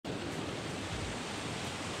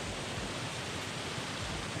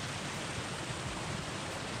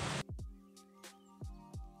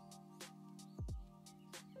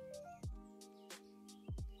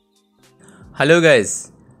Hello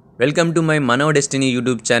guys, welcome to my Mano Destiny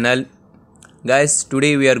YouTube channel. Guys,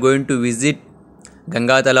 today we are going to visit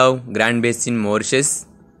Ganga talao, Grandbassin, Mauritius.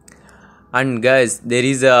 And guys, there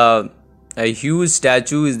is a huge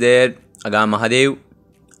statue is there, Aga Mahadev,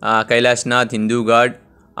 Kailashnath, Hindu god,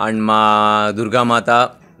 and Ma Durga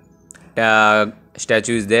Mata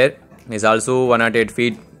statue is there. It's also 108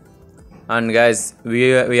 feet. And guys,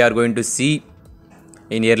 we are going to see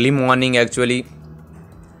in early morning actually.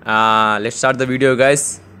 Let's start the video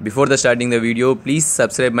guys. Before starting the video, please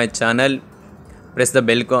subscribe my channel, press the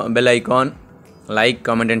bell icon, like,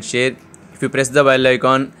 comment and share. If you press the bell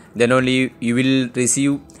icon, then only you will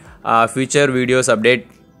receive future videos update.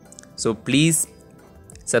 So please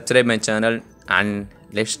subscribe my channel and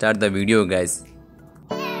let's start the video guys.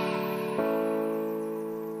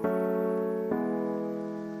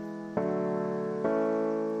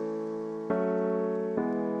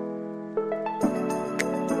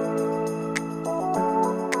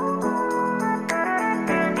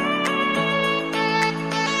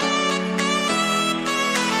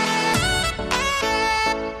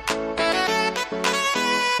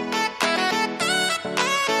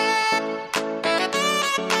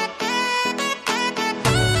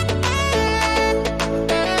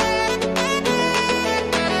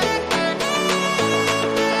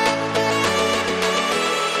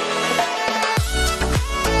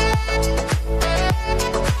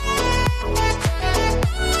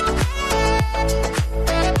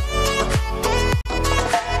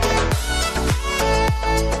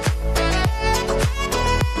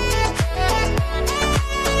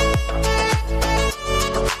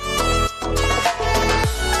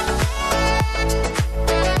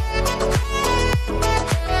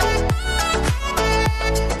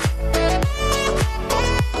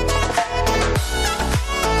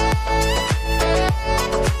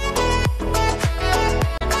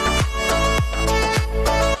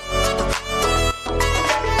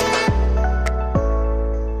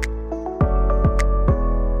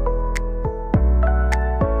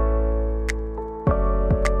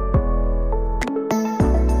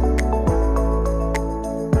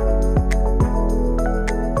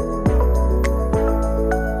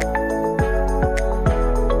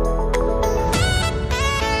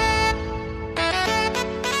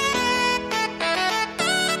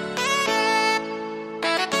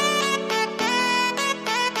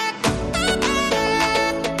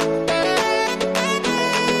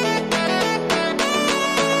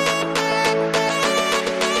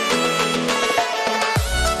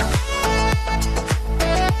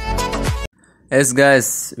 Yes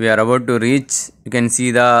guys, we are about to reach. You can see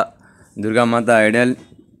the Durga Mata idol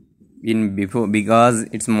because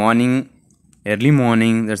it's morning, early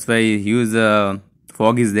morning. That's why huge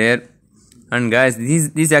fog is there. And guys,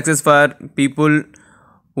 this access for people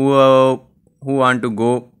who want to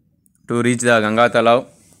go to reach the Ganga talao.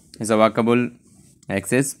 It's a walkable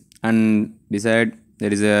access, and beside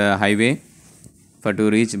there is a highway for to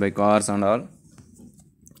reach by cars and all.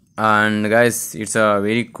 And guys, it's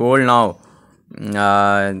very cold now.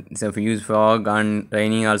 It's a huge fog and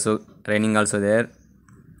raining also there,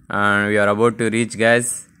 and we are about to reach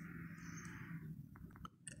guys.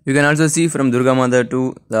 You can also see from Durga Mata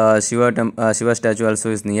to the Shiva statue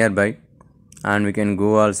also is nearby, and we can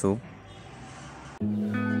go also.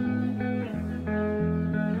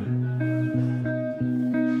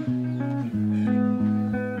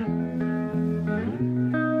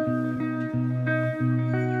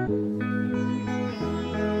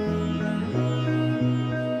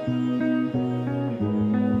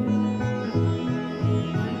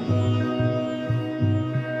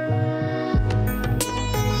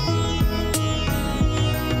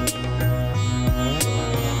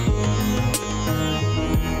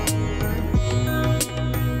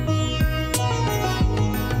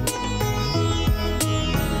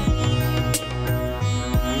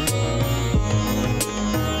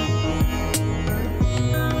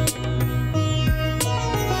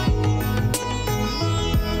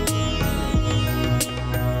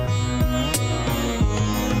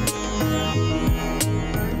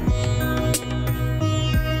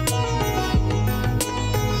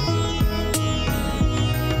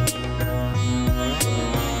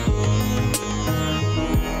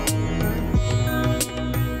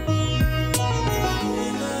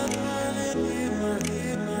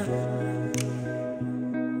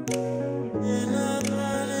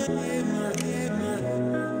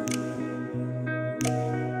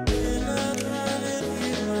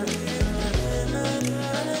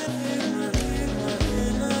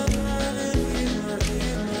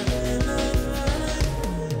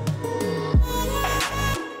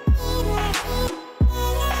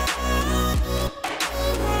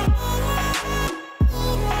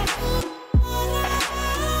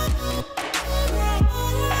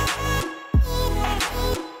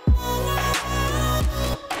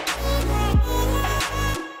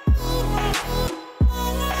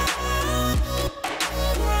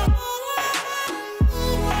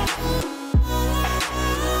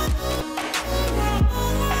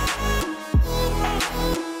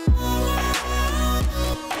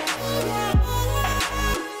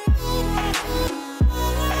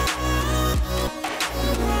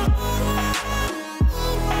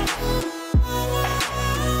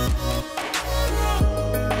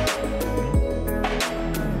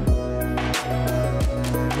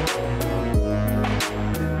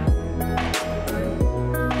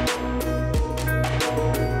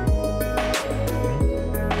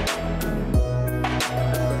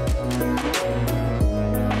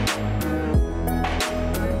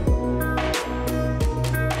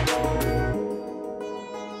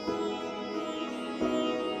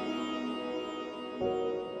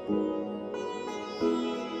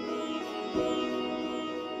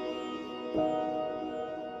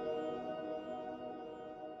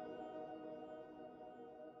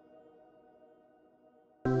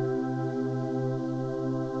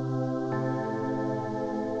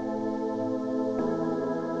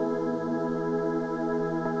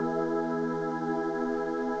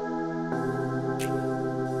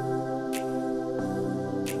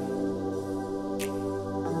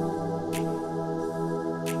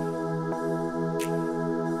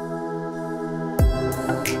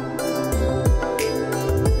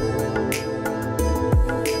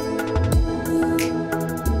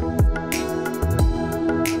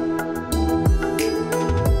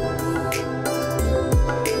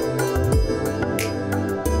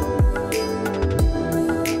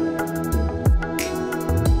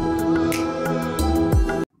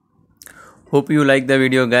 Hope you like the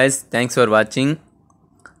video, guys. Thanks for watching.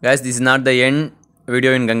 Guys, this is not the end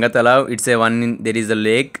video in Ganga talao. It's a one in, there is a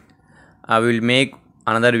lake. I will make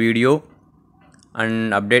another video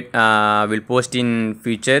and update will post in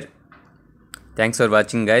future. Thanks for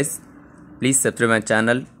watching, guys. Please subscribe my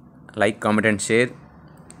channel, like, comment and share.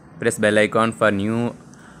 Press bell icon for new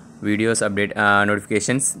videos update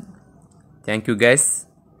notifications. Thank you, guys.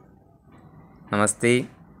 Namaste.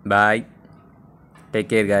 Bye. Take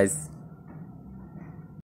care, guys.